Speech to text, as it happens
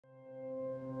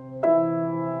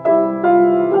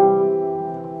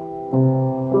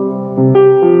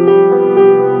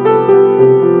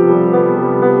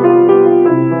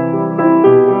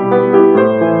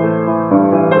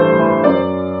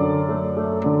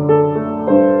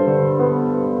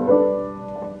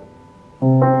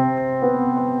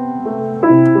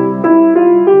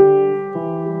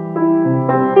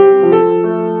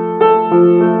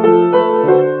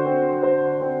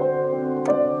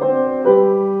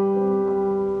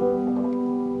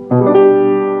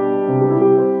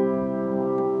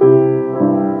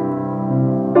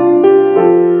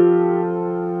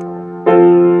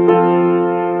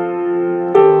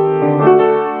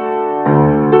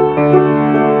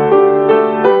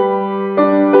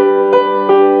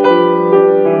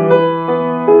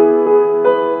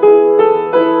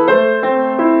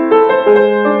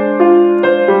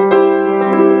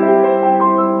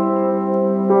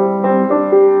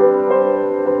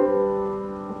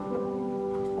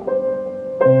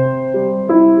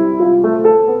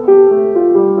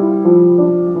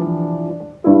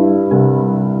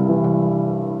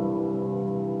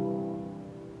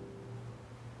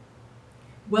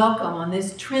Welcome on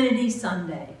this Trinity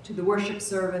Sunday to the worship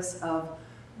service of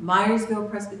Meyersville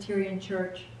Presbyterian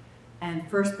Church and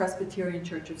First Presbyterian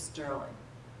Church of Stirling,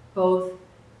 both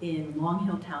in Long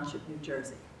Hill Township, New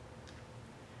Jersey.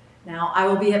 Now, I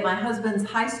will be at my husband's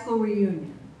high school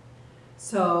reunion,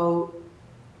 so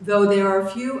though there are a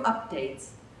few updates,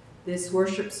 this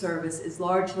worship service is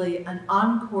largely an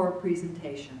encore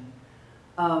presentation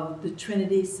of the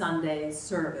Trinity Sunday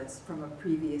service from a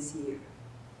previous year.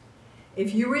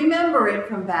 If you remember it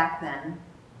from back then,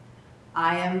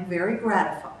 I am very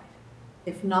gratified.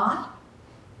 If not,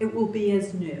 it will be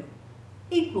as new,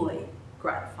 equally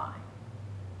gratifying.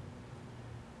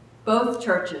 Both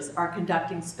churches are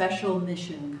conducting special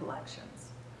mission collections.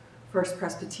 First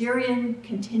Presbyterian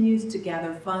continues to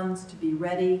gather funds to be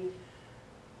ready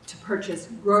to purchase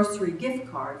grocery gift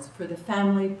cards for the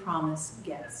Family Promise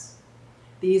guests.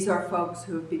 These are folks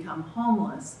who have become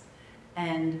homeless,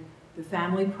 and the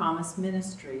Family Promise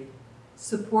Ministry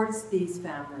supports these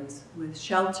families with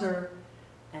shelter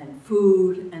and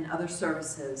food and other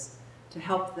services to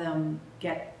help them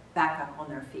get back up on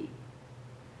their feet.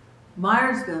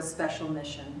 Meyersville's special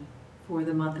mission for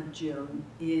the month of June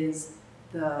is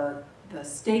the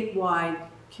statewide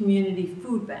community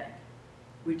food bank,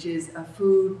 which is a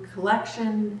food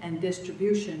collection and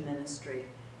distribution ministry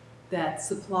that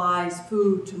supplies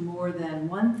food to more than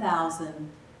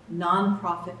 1,000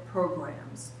 nonprofit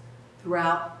programs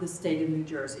throughout the state of New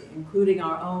Jersey, including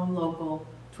our own local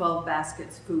 12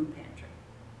 Baskets food pantry.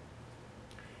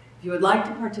 If you would like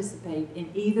to participate in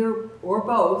either or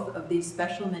both of these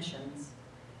special missions,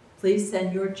 please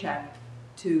send your check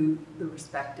to the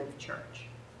respective church.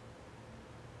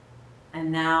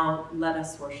 And now let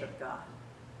us worship God.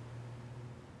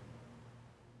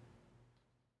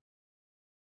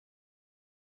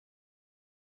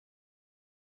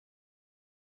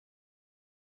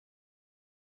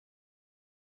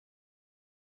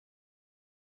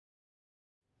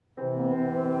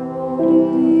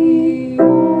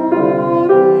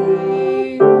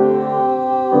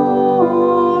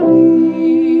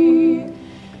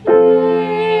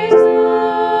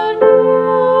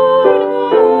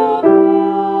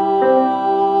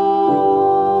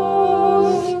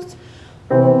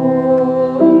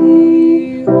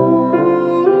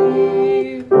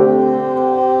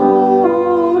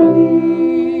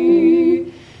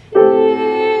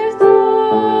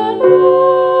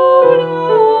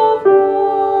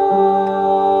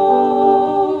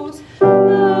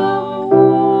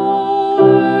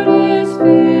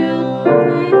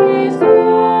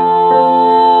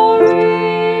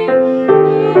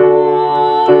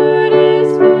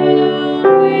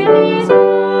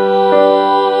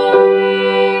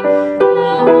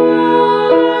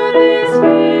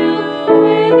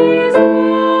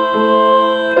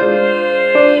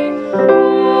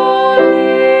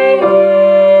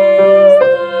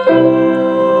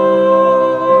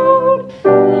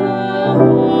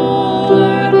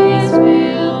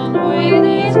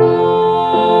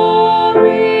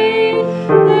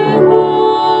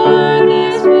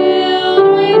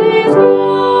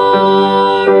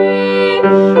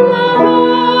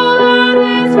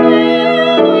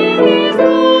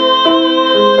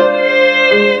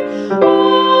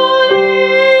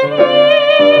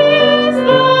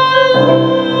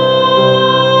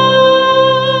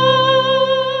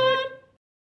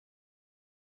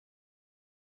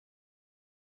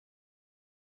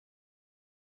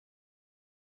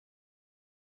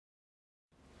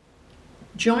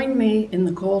 Join me in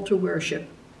the call to worship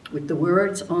with the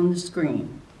words on the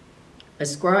screen.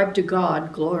 Ascribe to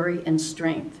God glory and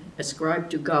strength. Ascribe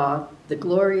to God the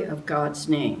glory of God's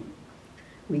name.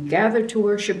 We gather to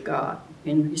worship God.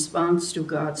 In response to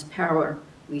God's power,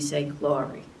 we say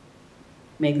glory.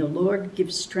 May the Lord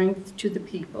give strength to the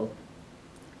people.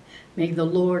 May the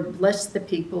Lord bless the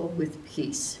people with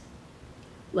peace.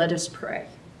 Let us pray.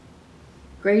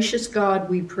 Gracious God,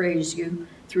 we praise you.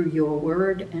 Through your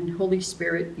word and Holy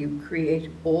Spirit, you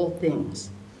create all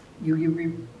things.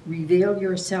 You reveal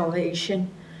your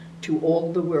salvation to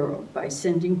all the world by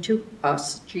sending to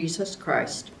us Jesus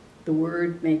Christ, the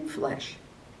Word made flesh.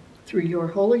 Through your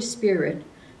Holy Spirit,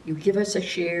 you give us a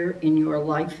share in your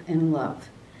life and love.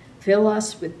 Fill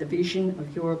us with the vision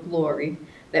of your glory,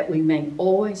 that we may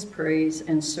always praise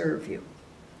and serve you.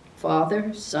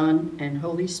 Father, Son, and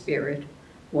Holy Spirit,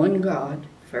 one God,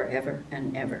 forever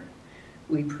and ever.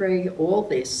 We pray all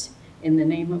this in the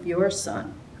name of your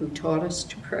Son, who taught us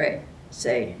to pray,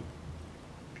 saying,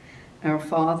 Our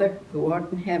Father, who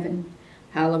art in heaven,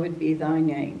 hallowed be thy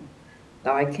name.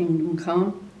 Thy kingdom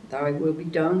come, thy will be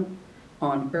done,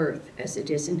 on earth as it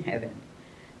is in heaven.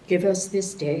 Give us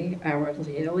this day our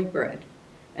daily bread,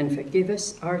 and forgive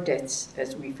us our debts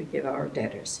as we forgive our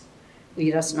debtors.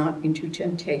 Lead us not into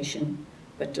temptation,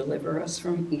 but deliver us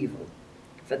from evil.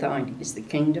 For thine is the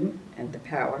kingdom, and the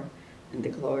power, and the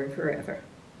glory forever.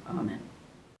 Amen.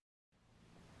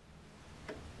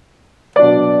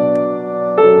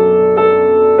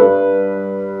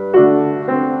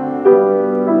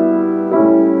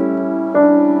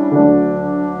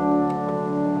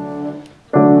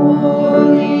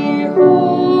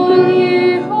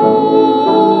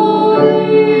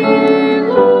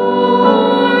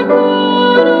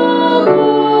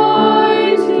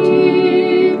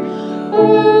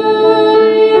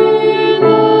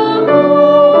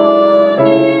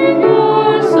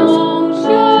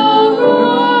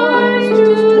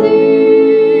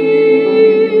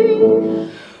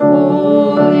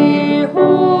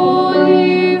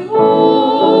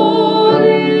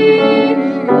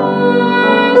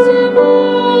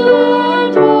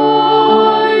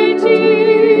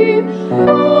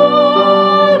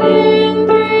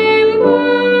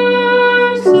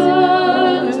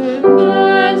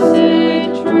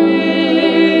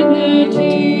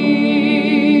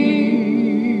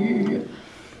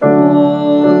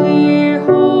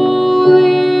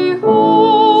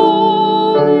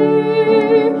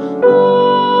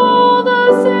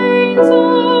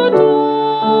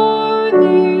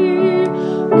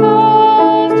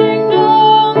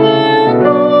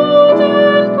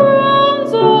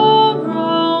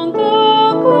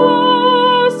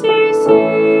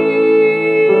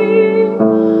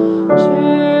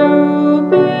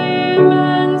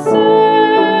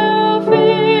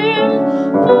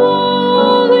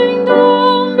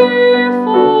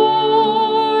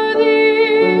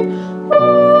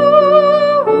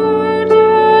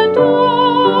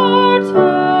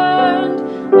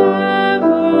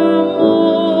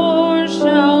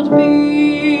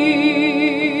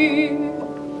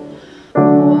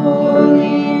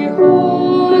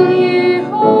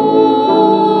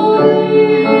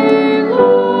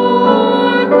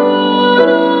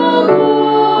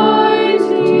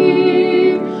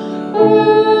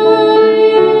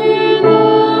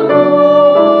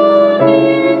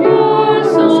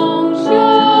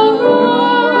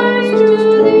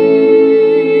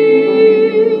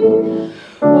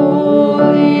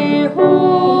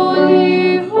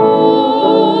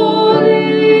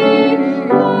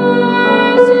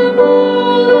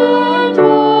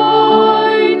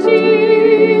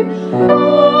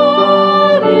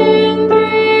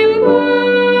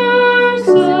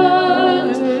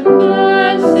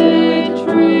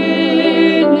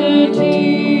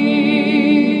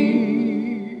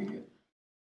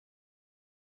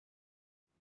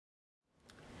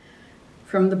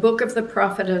 From the book of the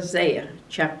prophet Isaiah,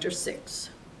 chapter 6.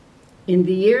 In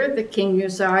the year that King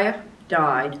Uzziah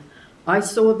died, I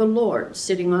saw the Lord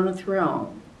sitting on a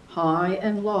throne, high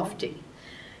and lofty,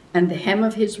 and the hem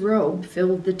of his robe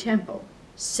filled the temple.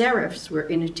 Seraphs were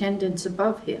in attendance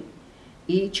above him.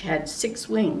 Each had 6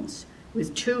 wings.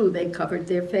 With 2 they covered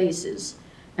their faces,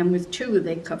 and with 2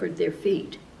 they covered their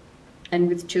feet, and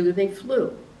with 2 they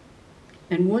flew.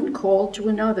 And one called to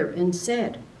another and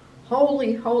said,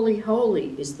 Holy, holy,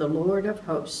 holy is the Lord of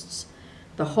hosts.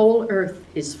 The whole earth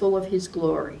is full of his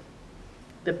glory.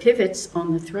 The pivots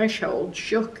on the threshold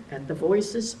shook at the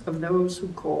voices of those who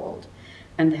called,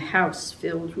 and the house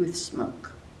filled with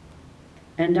smoke.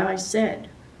 And I said,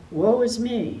 Woe is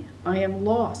me, I am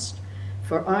lost,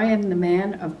 for I am the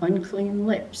man of unclean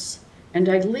lips, and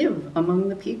I live among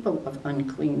the people of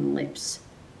unclean lips.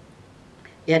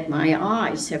 Yet my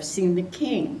eyes have seen the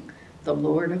King, the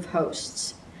Lord of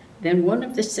hosts. Then one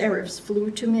of the seraphs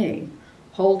flew to me,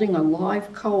 holding a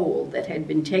live coal that had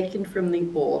been taken from the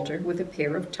altar with a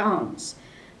pair of tongs.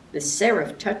 The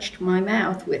seraph touched my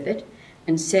mouth with it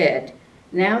and said,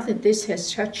 Now that this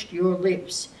has touched your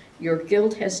lips, your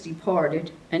guilt has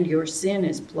departed and your sin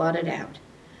is blotted out.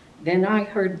 Then I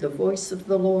heard the voice of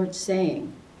the Lord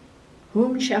saying,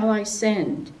 Whom shall I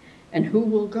send, and who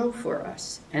will go for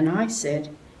us? And I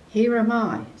said, Here am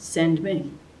I, send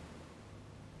me.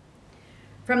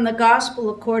 From the Gospel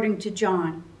according to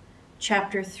John,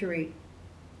 chapter 3.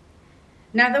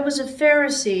 Now there was a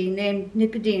Pharisee named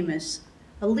Nicodemus,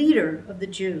 a leader of the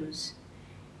Jews.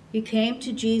 He came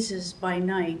to Jesus by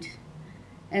night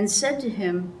and said to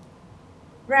him,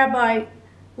 Rabbi,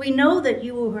 we know that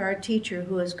you are a teacher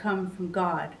who has come from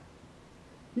God.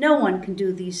 No one can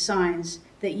do these signs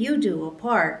that you do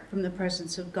apart from the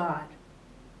presence of God.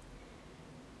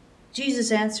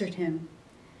 Jesus answered him,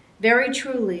 Very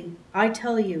truly, I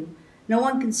tell you, no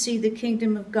one can see the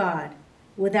kingdom of God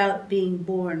without being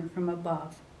born from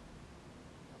above.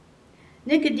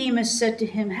 Nicodemus said to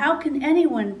him, "How can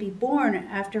anyone be born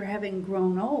after having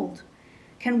grown old?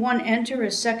 Can one enter a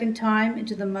second time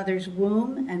into the mother's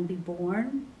womb and be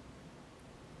born?"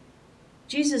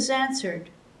 Jesus answered,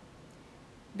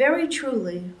 "Very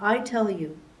truly, I tell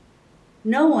you,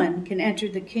 no one can enter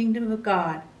the kingdom of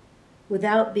God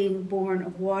without being born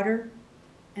of water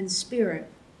and spirit.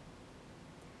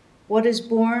 What is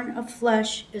born of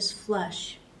flesh is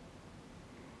flesh,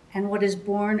 and what is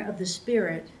born of the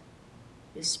Spirit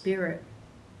is spirit.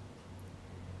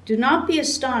 Do not be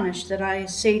astonished that I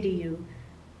say to you,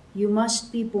 you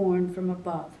must be born from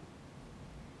above.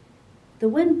 The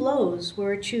wind blows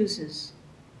where it chooses,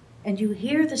 and you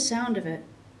hear the sound of it,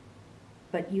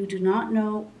 but you do not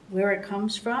know where it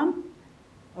comes from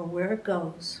or where it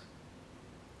goes.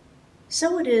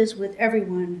 So it is with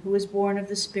everyone who is born of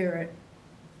the Spirit."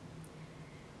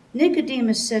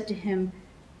 Nicodemus said to him,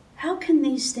 "How can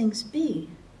these things be?"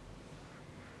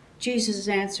 Jesus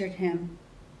answered him,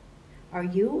 "Are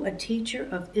you a teacher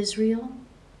of Israel,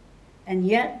 and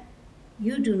yet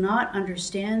you do not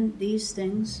understand these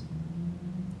things?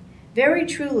 Very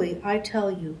truly, I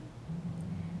tell you,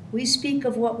 we speak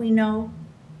of what we know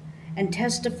and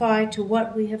testify to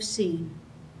what we have seen,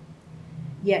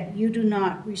 yet you do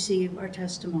not receive our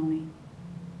testimony.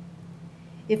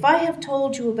 If I have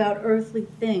told you about earthly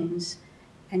things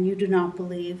and you do not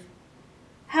believe,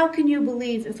 how can you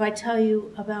believe if I tell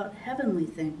you about heavenly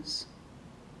things?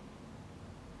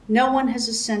 No one has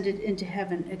ascended into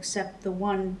heaven except the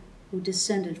one who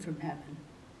descended from heaven,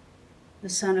 the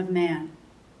Son of Man.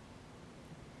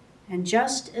 And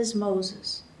just as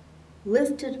Moses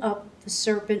lifted up the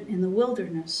serpent in the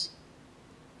wilderness,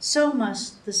 so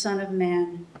must the Son of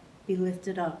Man be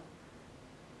lifted up,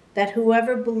 that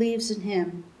whoever believes in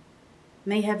him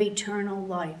may have eternal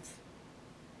life.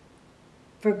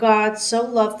 For God so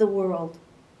loved the world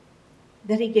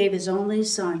that he gave his only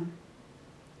Son,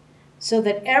 so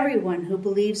that everyone who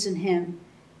believes in him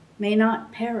may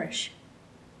not perish,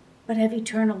 but have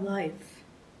eternal life.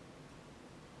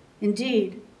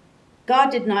 Indeed, God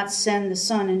did not send the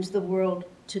Son into the world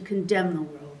to condemn the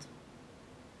world,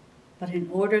 but in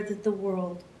order that the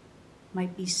world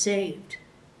might be saved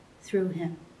through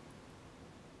him."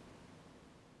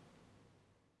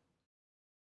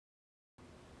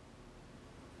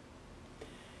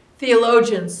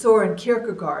 Theologian Søren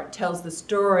Kierkegaard tells the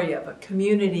story of a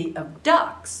community of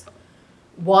ducks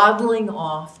waddling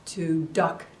off to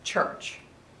duck church.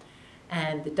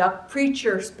 And the duck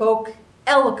preacher spoke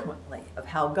eloquently of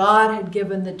how God had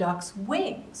given the ducks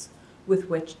wings with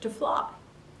which to fly.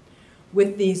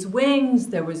 With these wings,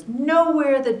 there was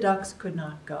nowhere the ducks could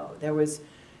not go. There was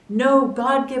no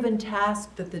God-given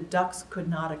task that the ducks could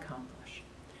not accomplish.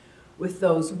 With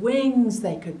those wings,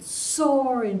 they could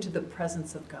soar into the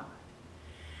presence of God.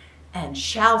 And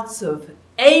shouts of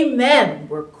 "Amen"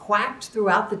 were quacked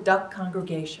throughout the duck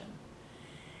congregation.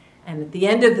 And at the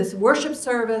end of this worship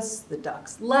service, the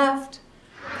ducks left,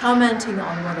 commenting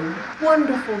on what a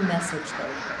wonderful message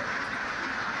they heard.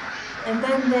 And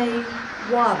then they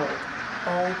waddled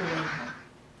all the way home.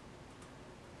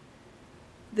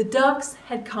 The ducks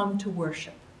had come to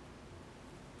worship.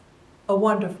 A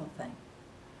wonderful thing.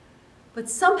 But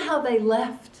somehow they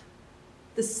left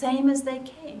the same as they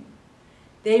came.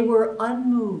 They were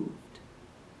unmoved,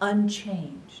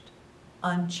 unchanged,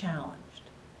 unchallenged.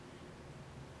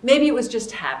 Maybe it was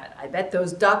just habit. I bet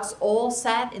those ducks all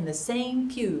sat in the same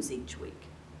pews each week.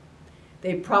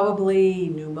 They probably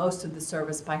knew most of the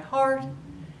service by heart,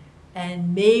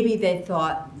 and maybe they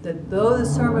thought that though the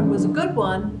sermon was a good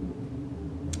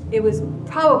one, it was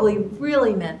probably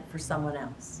really meant for someone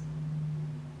else.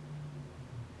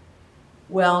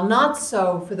 Well, not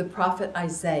so for the prophet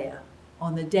Isaiah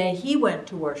on the day he went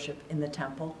to worship in the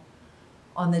temple,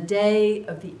 on the day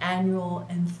of the annual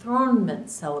enthronement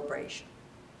celebration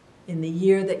in the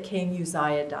year that King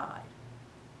Uzziah died.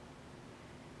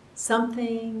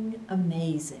 Something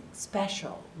amazing,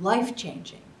 special,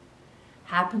 life-changing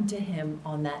happened to him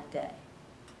on that day.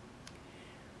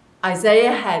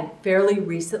 Isaiah had fairly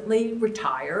recently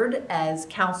retired as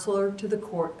counselor to the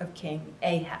court of King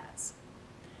Ahaz.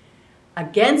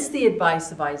 Against the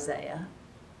advice of Isaiah,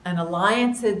 an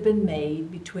alliance had been made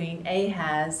between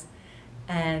Ahaz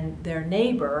and their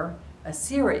neighbor,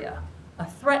 Assyria, a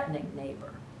threatening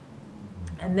neighbor.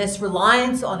 And this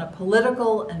reliance on a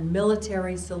political and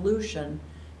military solution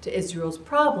to Israel's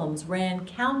problems ran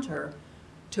counter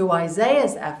to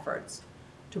Isaiah's efforts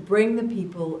to bring the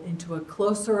people into a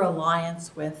closer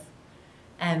alliance with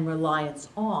and reliance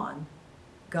on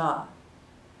God.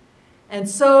 And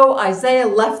so Isaiah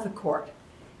left the court,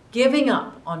 giving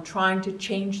up on trying to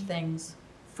change things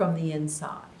from the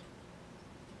inside.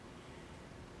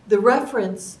 The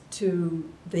reference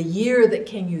to the year that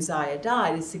King Uzziah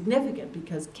died is significant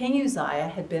because King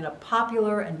Uzziah had been a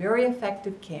popular and very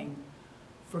effective king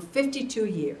for 52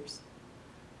 years.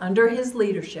 Under his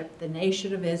leadership, the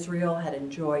nation of Israel had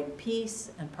enjoyed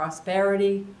peace and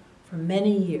prosperity for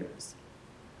many years.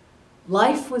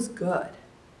 Life was good.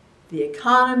 The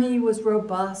economy was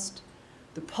robust.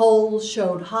 The polls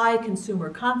showed high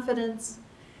consumer confidence,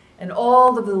 and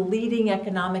all of the leading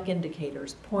economic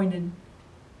indicators pointed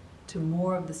to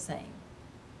more of the same.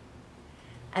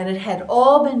 And it had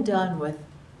all been done with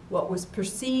what was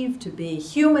perceived to be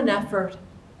human effort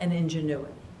and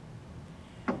ingenuity.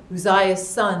 Uzziah's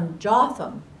son,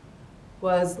 Jotham,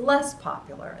 was less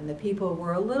popular, and the people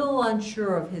were a little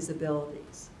unsure of his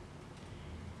abilities.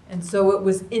 And so it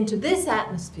was into this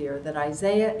atmosphere that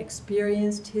Isaiah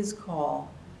experienced his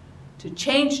call to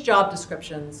change job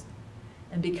descriptions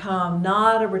and become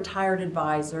not a retired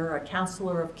advisor, a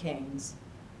counselor of kings,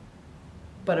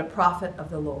 but a prophet of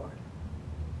the Lord.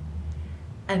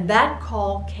 And that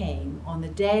call came on the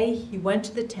day he went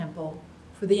to the temple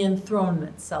for the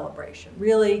enthronement celebration.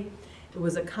 Really, it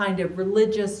was a kind of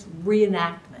religious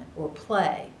reenactment or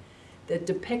play that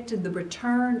depicted the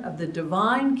return of the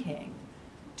divine king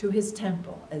to his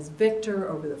temple as victor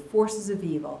over the forces of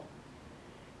evil,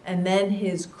 and then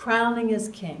his crowning as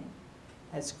king,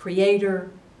 as creator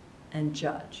and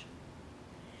judge.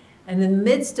 And in the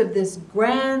midst of this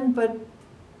grand but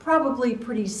probably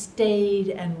pretty staid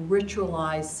and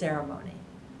ritualized ceremony,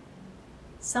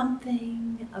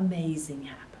 something amazing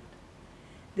happened.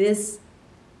 This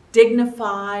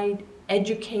dignified,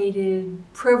 educated,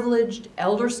 privileged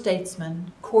elder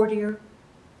statesman, courtier,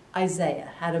 Isaiah,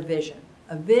 had a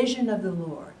vision of the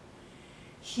Lord.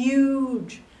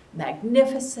 Huge,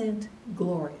 magnificent,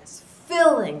 glorious,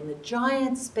 filling the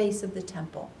giant space of the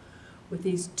temple with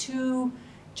these two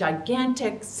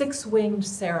gigantic six-winged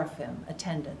seraphim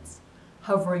attendants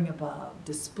hovering above,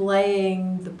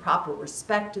 displaying the proper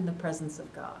respect in the presence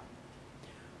of God.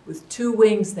 With two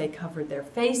wings, they covered their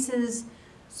faces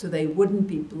so they wouldn't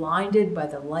be blinded by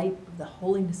the light of the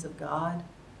holiness of God.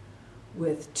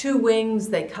 With two wings,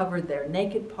 they covered their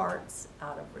naked parts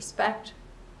out of respect.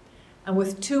 And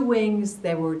with two wings,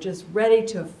 they were just ready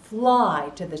to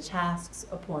fly to the tasks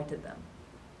appointed them.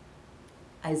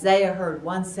 Isaiah heard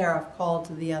one seraph call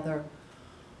to the other,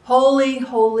 "Holy,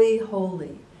 holy,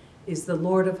 holy is the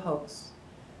Lord of hosts.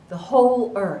 The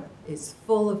whole earth is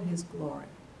full of his glory."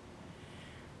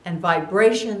 And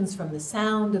vibrations from the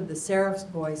sound of the seraph's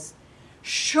voice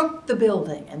shook the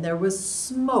building, and there was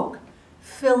smoke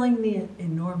filling the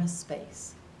enormous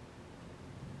space.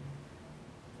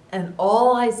 And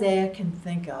all Isaiah can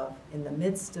think of in the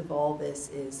midst of all this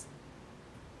is,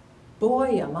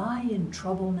 boy, am I in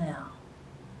trouble now.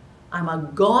 I'm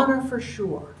a goner for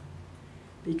sure,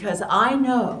 because I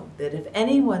know that if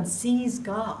anyone sees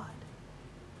God,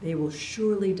 they will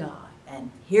surely die.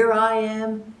 And here I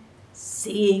am,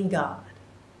 seeing God.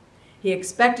 He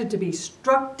expected to be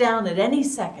struck down at any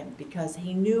second because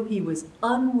he knew he was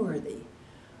unworthy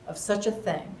of such a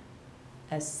thing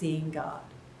as seeing God.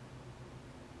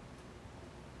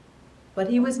 But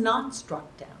he was not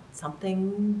struck down.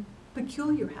 Something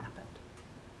peculiar happened.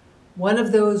 One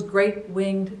of those great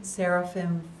winged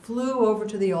seraphim flew over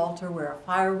to the altar where a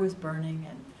fire was burning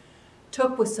and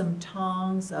took with some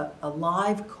tongs a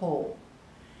live coal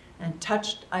and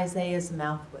touched Isaiah's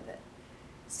mouth with it,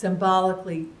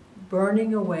 symbolically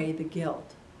burning away the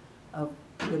guilt of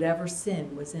whatever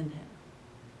sin was in him.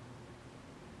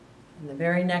 And the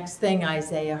very next thing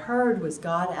Isaiah heard was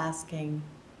God asking,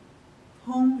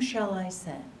 "Whom shall I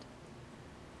send?"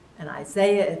 And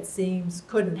Isaiah, it seems,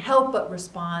 couldn't help but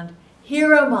respond,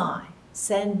 "Here am I,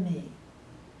 send me."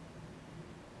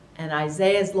 And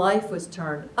Isaiah's life was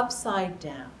turned upside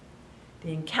down.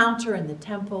 The encounter in the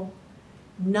temple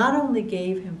not only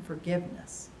gave him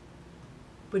forgiveness,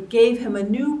 but gave him a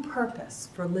new purpose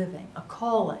for living, a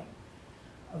calling,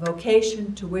 a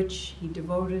vocation to which he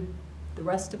devoted the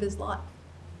rest of his life.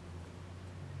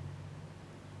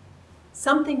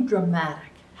 Something dramatic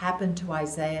happened to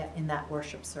Isaiah in that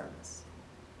worship service.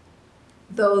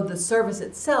 Though the service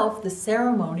itself, the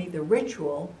ceremony, the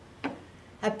ritual,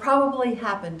 had probably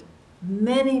happened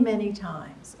many, many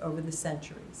times over the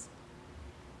centuries.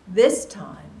 This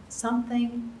time,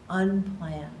 something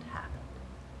unplanned happened.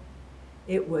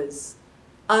 It was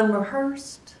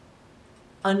unrehearsed,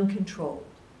 uncontrolled.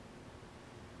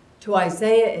 To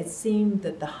Isaiah, it seemed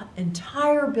that the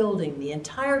entire building, the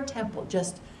entire temple,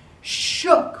 just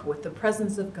shook with the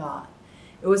presence of God.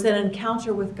 It was an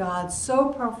encounter with God so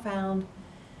profound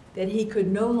that he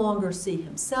could no longer see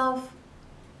himself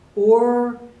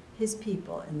or his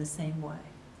people in the same way.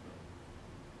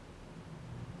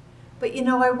 But you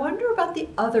know, I wonder about the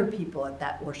other people at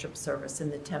that worship service in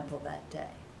the temple that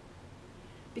day.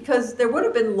 Because there would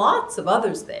have been lots of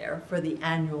others there for the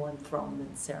annual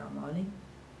enthronement ceremony.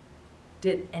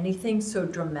 Did anything so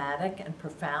dramatic and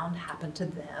profound happen to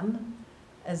them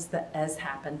as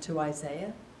happened to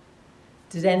Isaiah?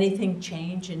 Did anything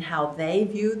change in how they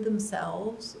viewed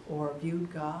themselves or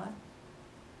viewed God?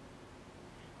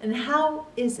 And how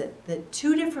is it that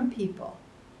two different people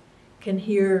can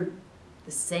hear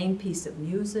the same piece of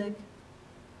music,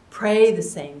 pray the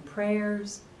same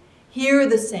prayers, hear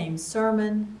the same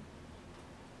sermon,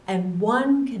 and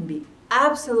one can be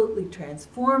absolutely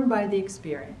transformed by the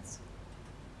experience,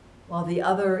 while the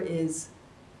other is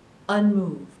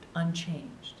unmoved,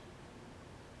 unchanged?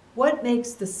 What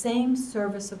makes the same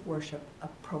service of worship a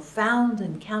profound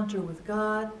encounter with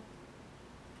God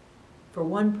for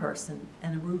one person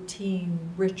and a routine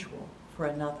ritual for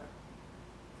another?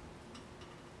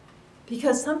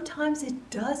 Because sometimes it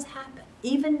does happen,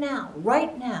 even now,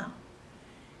 right now,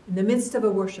 in the midst of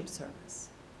a worship service.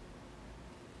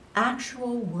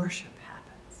 Actual worship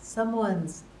happens.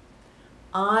 Someone's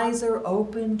eyes are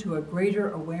open to a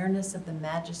greater awareness of the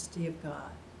majesty of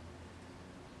God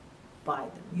by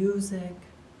the music,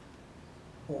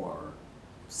 or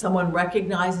someone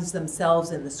recognizes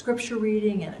themselves in the scripture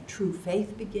reading and a true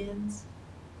faith begins.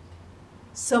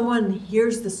 Someone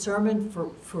hears the sermon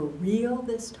for real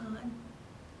this time.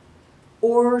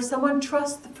 Or someone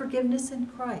trusts the forgiveness in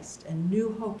Christ and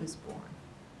new hope is born.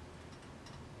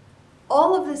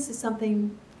 All of this is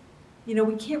something, you know,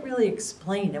 we can't really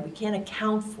explain it. We can't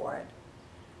account for it.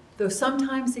 Though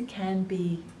sometimes it can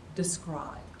be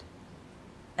described,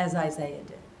 as Isaiah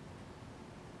did.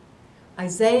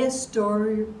 Isaiah's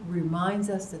story reminds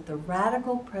us that the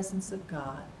radical presence of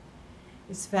God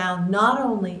is found not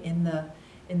only in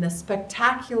the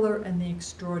spectacular and the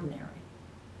extraordinary,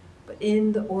 but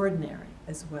in the ordinary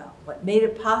as well. What made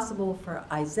it possible for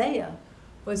Isaiah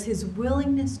was his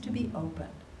willingness to be open,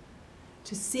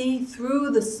 to see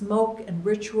through the smoke and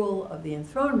ritual of the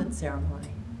enthronement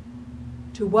ceremony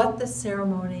to what the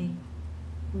ceremony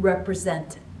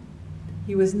represented.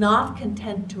 He was not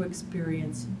content to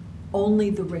experience only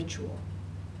the ritual,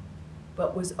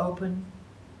 but was open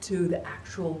to the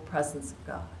actual presence of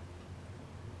God.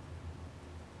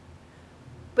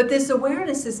 But this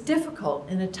awareness is difficult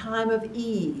in a time of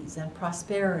ease and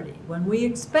prosperity, when we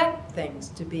expect things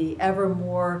to be ever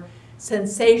more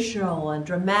sensational and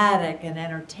dramatic and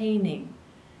entertaining.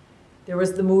 There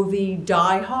was the movie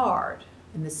Die Hard,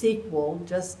 and the sequel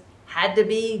just had to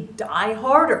be Die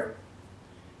Harder.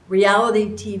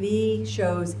 Reality TV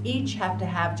shows each have to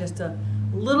have just a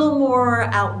little more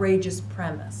outrageous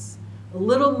premise, a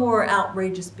little more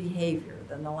outrageous behavior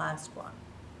than the last one.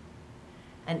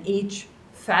 And each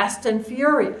Fast and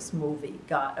Furious movie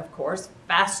got, of course,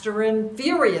 faster and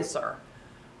furiouser,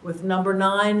 with number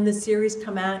 9 in the series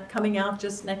coming out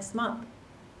just next month.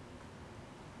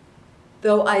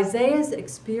 Though Isaiah's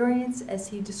experience as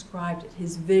he described it,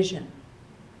 his vision,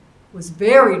 was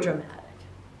very dramatic,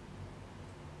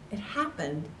 it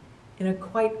happened in a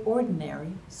quite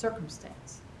ordinary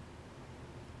circumstance.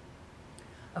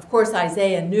 Of course,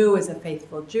 Isaiah knew as a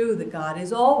faithful Jew that God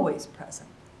is always present.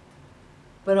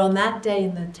 But on that day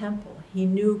in the temple, he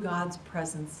knew God's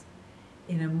presence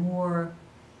in a more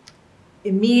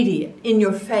immediate,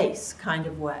 in-your-face kind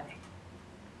of way.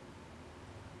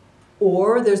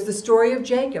 Or there's the story of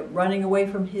Jacob running away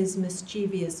from his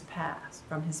mischievous past,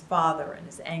 from his father and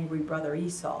his angry brother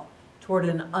Esau, toward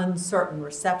an uncertain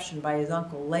reception by his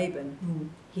uncle Laban, whom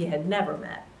he had never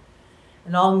met.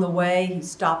 And along the way, he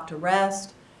stopped to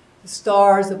rest, the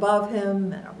stars above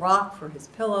him and a rock for his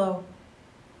pillow.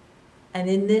 And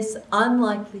in this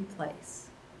unlikely place,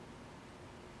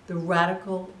 the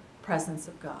radical presence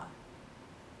of God,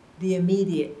 the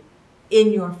immediate,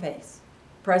 in-your-face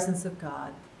presence of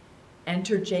God,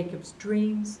 entered Jacob's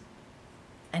dreams,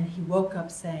 and he woke up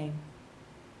saying,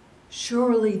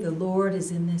 "Surely the Lord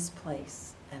is in this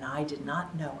place, and I did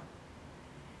not know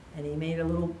it." And he made a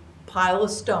little pile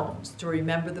of stones to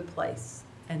remember the place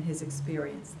and his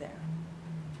experience there.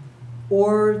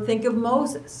 Or think of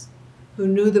Moses, who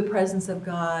knew the presence of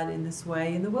God in this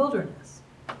way in the wilderness.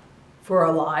 For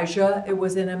Elijah, it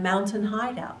was in a mountain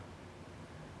hideout.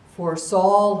 For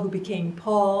Saul, who became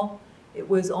Paul, it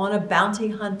was on a bounty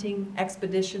hunting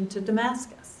expedition to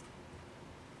Damascus.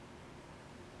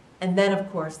 And then, of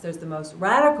course, there's the most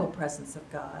radical presence of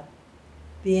God,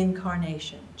 the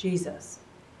incarnation, Jesus,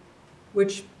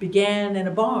 which began in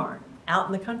a barn out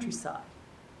in the countryside.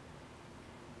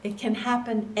 It can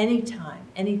happen anytime,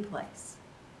 any place.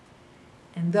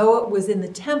 And though it was in the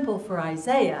temple for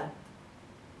Isaiah,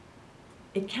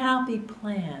 It cannot be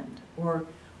planned or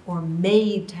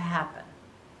made to happen.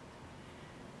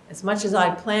 As much as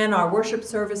I plan our worship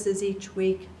services each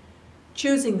week,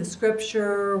 choosing the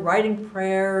scripture, writing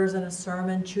prayers and a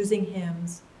sermon, choosing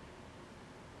hymns,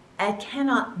 I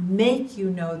cannot make you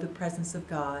know the presence of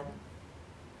God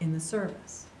in the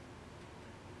service.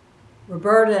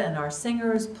 Roberta and our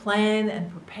singers plan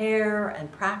and prepare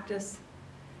and practice,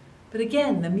 but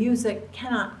again, the music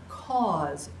cannot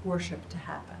cause worship to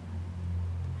happen.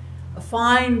 A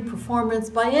fine performance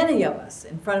by any of us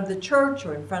in front of the church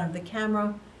or in front of the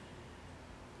camera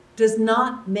does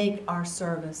not make our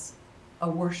service a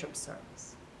worship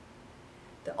service.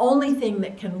 The only thing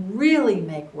that can really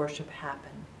make worship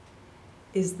happen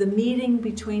is the meeting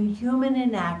between human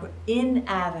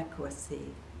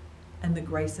inadequacy and the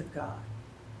grace of God,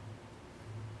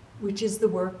 which is the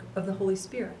work of the Holy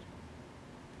Spirit.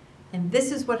 And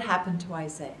this is what happened to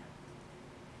Isaiah.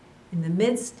 In the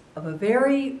midst of a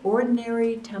very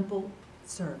ordinary temple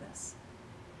service,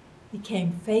 he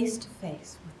came face to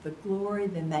face with the glory,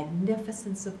 the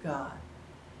magnificence of God,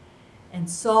 and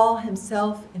saw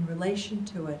himself in relation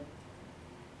to it,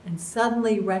 and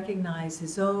suddenly recognized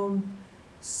his own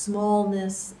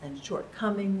smallness and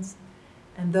shortcomings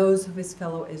and those of his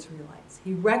fellow Israelites.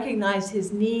 He recognized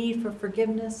his need for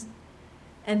forgiveness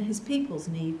and his people's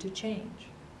need to change.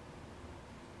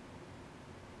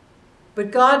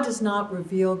 But God does not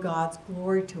reveal God's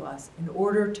glory to us in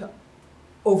order to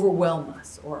overwhelm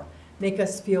us or make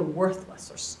us feel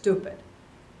worthless or stupid.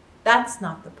 That's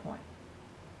not the point.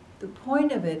 The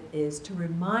point of it is to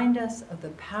remind us of the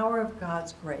power of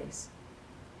God's grace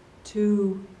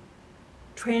to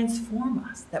transform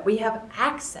us, that we have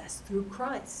access through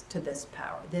Christ to this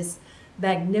power, this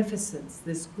magnificence,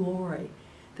 this glory,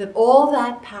 that all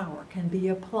that power can be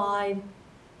applied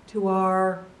to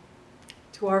our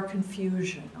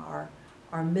confusion,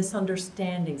 our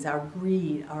misunderstandings, our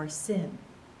greed, our sin,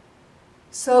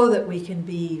 so that we can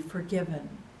be forgiven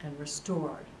and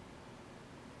restored.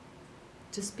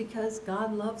 Just because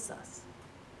God loves us.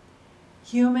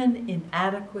 Human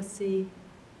inadequacy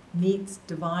meets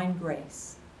divine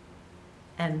grace,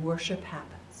 and worship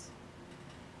happens.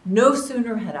 No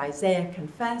sooner had Isaiah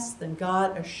confessed than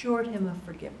God assured him of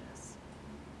forgiveness.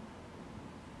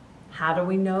 How do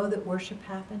we know that worship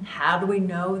happened? How do we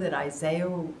know that Isaiah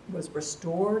was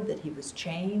restored, that he was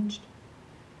changed?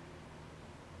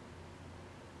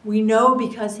 We know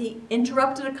because he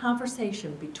interrupted a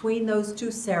conversation between those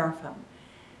two seraphim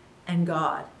and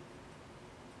God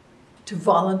to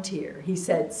volunteer. He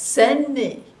said, "Send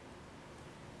me."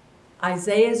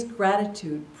 Isaiah's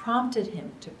gratitude prompted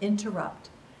him to interrupt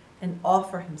and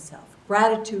offer himself.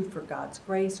 Gratitude for God's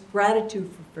grace, gratitude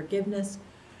for forgiveness,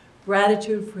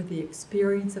 gratitude for the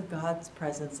experience of God's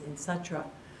presence in such a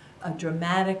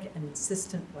dramatic and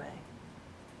insistent way.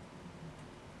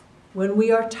 When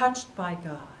we are touched by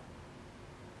God,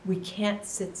 we can't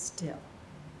sit still.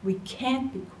 We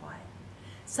can't be quiet.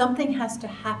 Something has to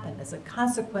happen as a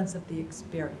consequence of the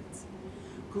experience.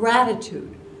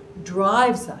 Gratitude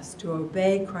drives us to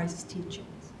obey Christ's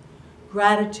teachings.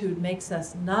 Gratitude makes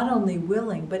us not only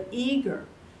willing, but eager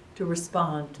to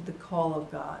respond to the call of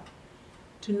God,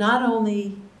 to not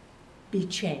only be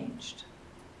changed,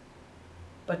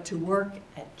 but to work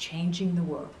at changing the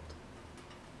world.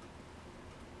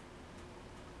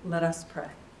 Let us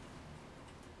pray.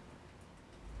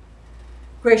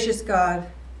 Gracious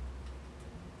God,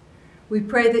 we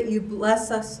pray that you bless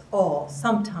us all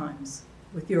sometimes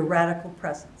with your radical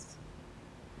presence,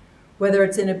 whether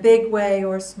it's in a big way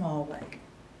or a small way.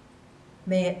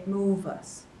 May it move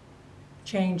us,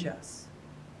 change us.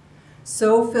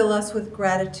 So fill us with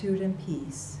gratitude and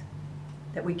peace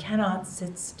that we cannot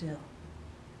sit still.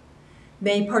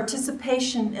 May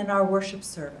participation in our worship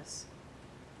service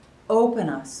open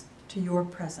us to your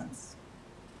presence.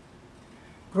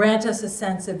 Grant us a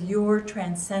sense of your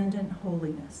transcendent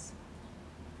holiness.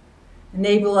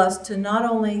 Enable us to not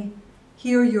only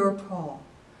hear your call,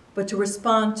 but to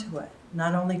respond to it,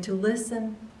 not only to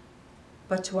listen,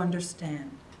 but to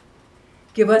understand.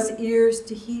 Give us ears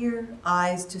to hear,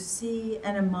 eyes to see,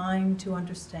 and a mind to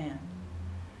understand,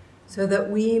 so that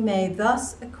we may,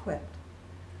 thus equipped,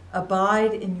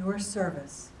 abide in your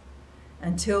service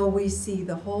until we see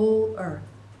the whole earth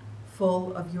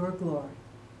full of your glory.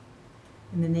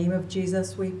 In the name of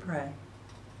Jesus we pray.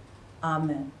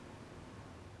 Amen.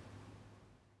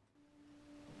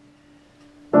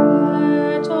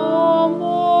 Let all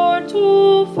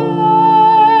mortal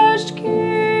flesh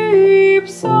keep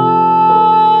silence,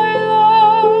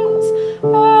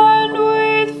 and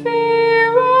with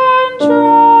fear and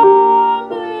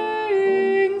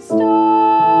trembling stand.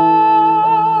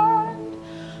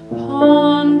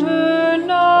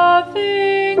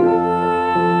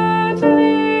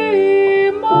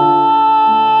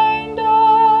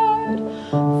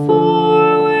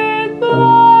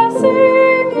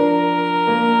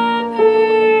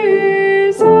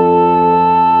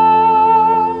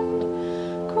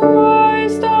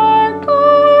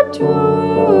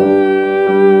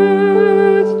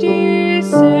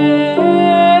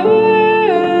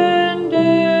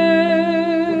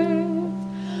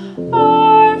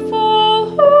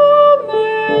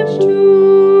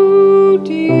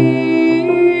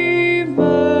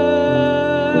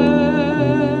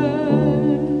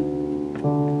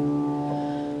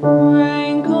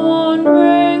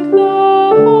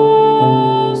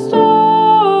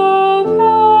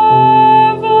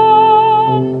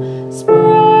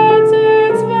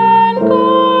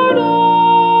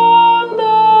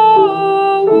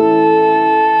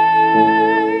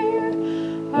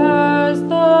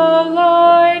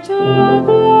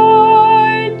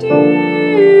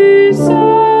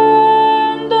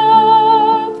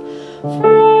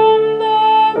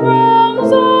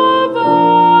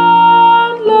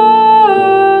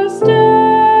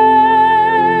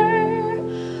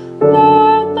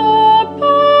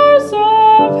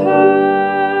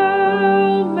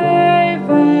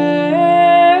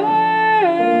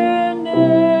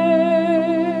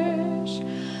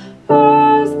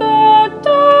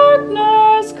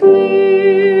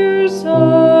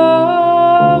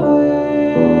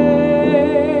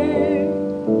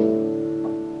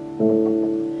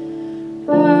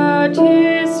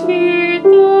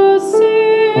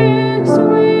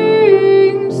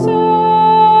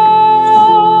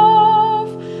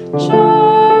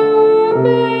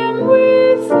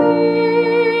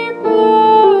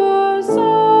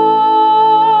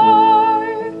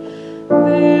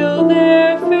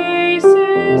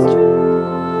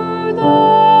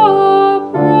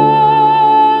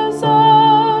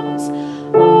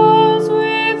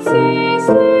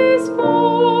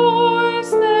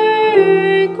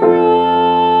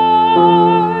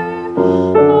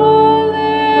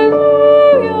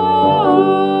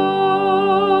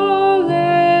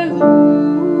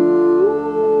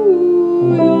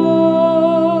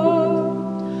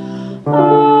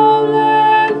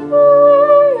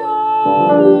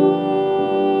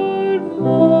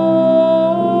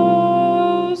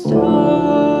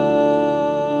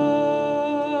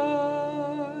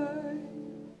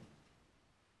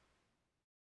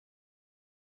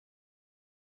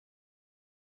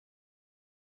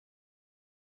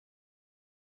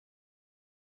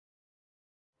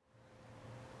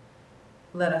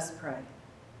 Let us pray.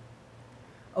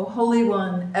 O Holy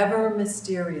One, ever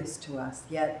mysterious to us,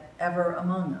 yet ever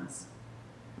among us,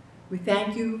 we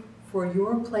thank you for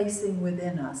your placing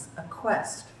within us a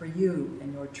quest for you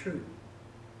and your truth.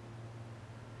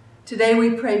 Today we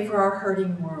pray for our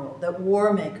hurting world, that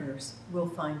war makers will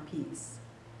find peace,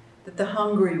 that the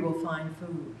hungry will find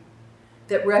food,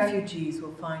 that refugees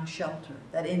will find shelter,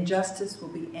 that injustice will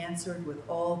be answered with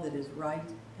all that is right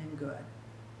and good.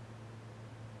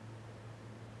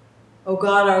 O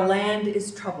God, our land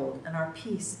is troubled and our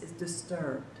peace is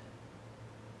disturbed.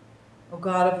 O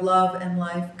God of love and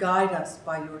life, guide us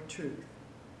by your truth.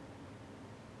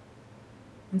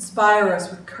 Inspire us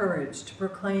with courage to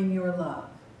proclaim your love,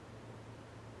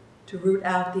 to root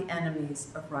out the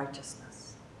enemies of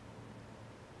righteousness,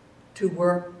 to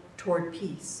work toward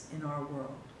peace in our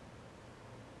world.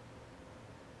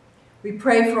 We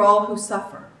pray for all who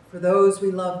suffer, for those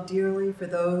we love dearly, for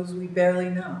those we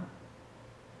barely know,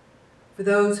 for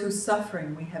those whose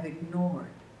suffering we have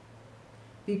ignored.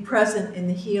 Be present in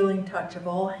the healing touch of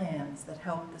all hands that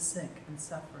help the sick and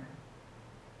suffering,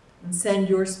 and send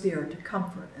your Spirit to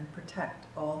comfort and protect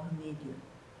all who need you.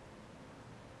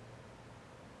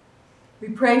 We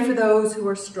pray for those who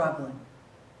are struggling,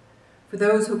 for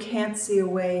those who can't see a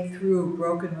way through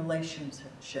broken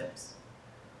relationships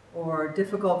or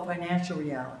difficult financial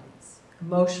realities,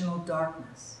 emotional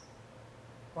darkness,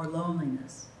 or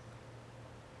loneliness.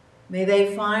 May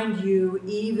they find you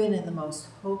even in the most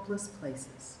hopeless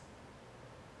places.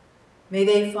 May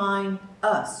they find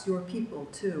us, your people,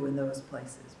 too, in those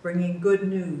places, bringing good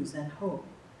news and hope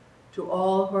to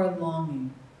all who are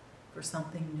longing for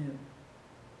something new.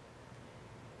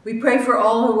 We pray for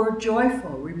all who are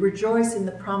joyful. We rejoice in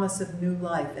the promise of new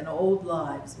life and old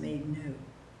lives made new.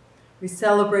 We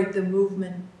celebrate the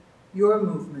movement, your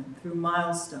movement, through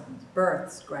milestones,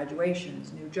 births,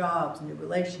 graduations, new jobs, new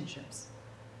relationships,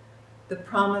 the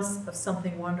promise of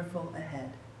something wonderful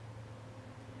ahead.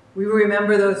 We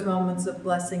remember those moments of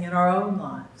blessing in our own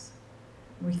lives.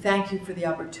 We thank you for the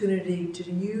opportunity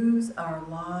to use our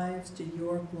lives to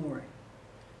your glory,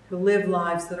 to live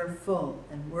lives that are full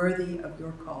and worthy of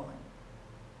your calling.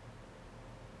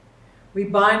 We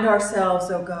bind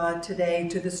ourselves, O God, today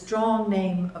to the strong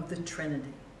name of the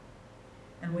Trinity,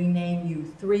 and we name you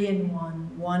 3 in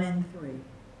 1, 1 in 3,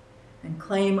 and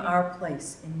claim our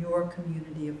place in your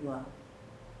community of love.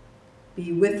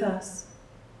 Be with us,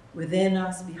 within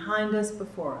us, behind us,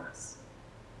 before us.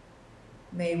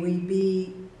 May we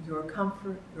be your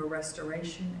comfort, your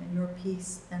restoration, and your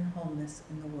peace and wholeness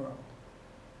in the world.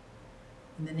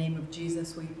 In the name of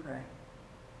Jesus we pray.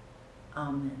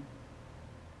 Amen.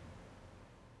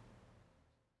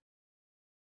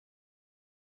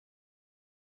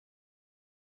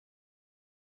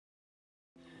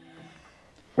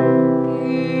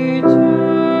 Eternal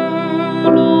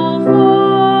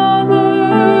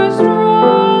Father,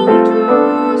 strong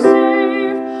to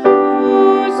save,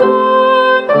 whose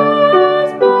arm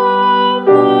has bound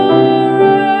the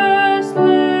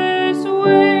restless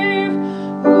wave,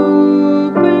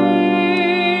 who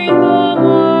bade the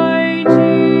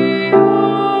mighty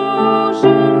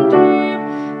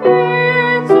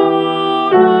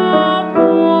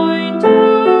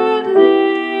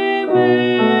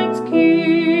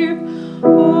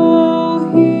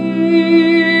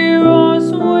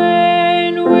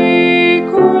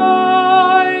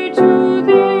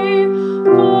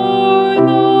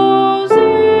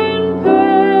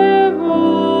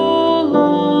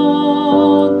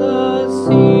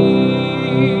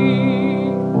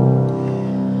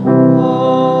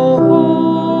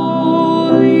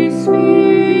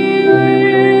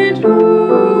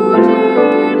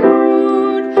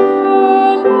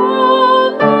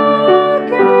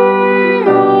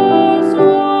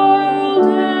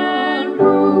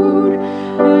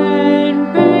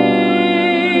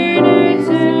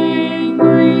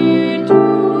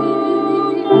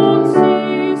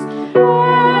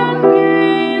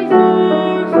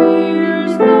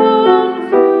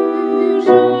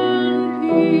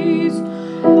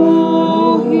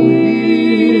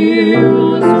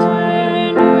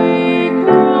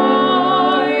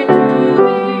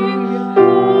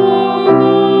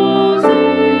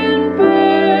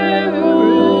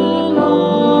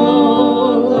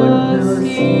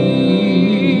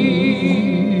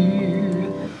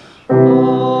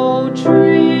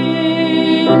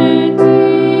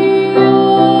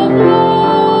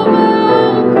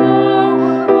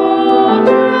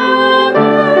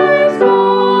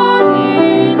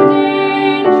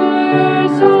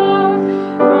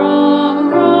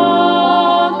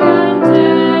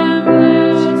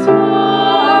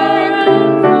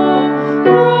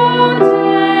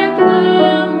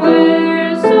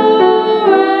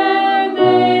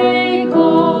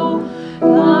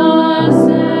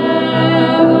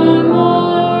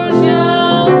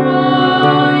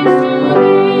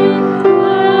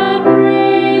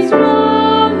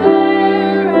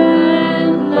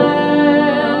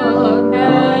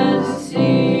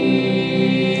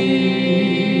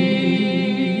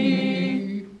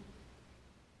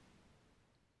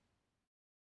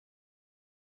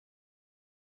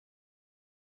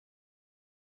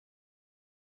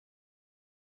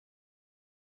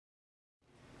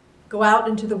Go out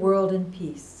into the world in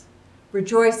peace,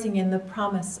 rejoicing in the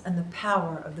promise and the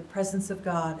power of the presence of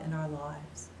God in our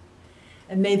lives.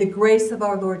 And may the grace of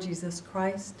our Lord Jesus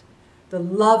Christ, the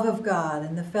love of God,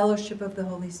 and the fellowship of the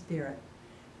Holy Spirit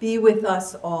be with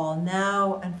us all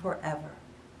now and forever.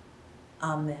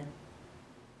 Amen.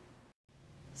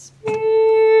 Speak.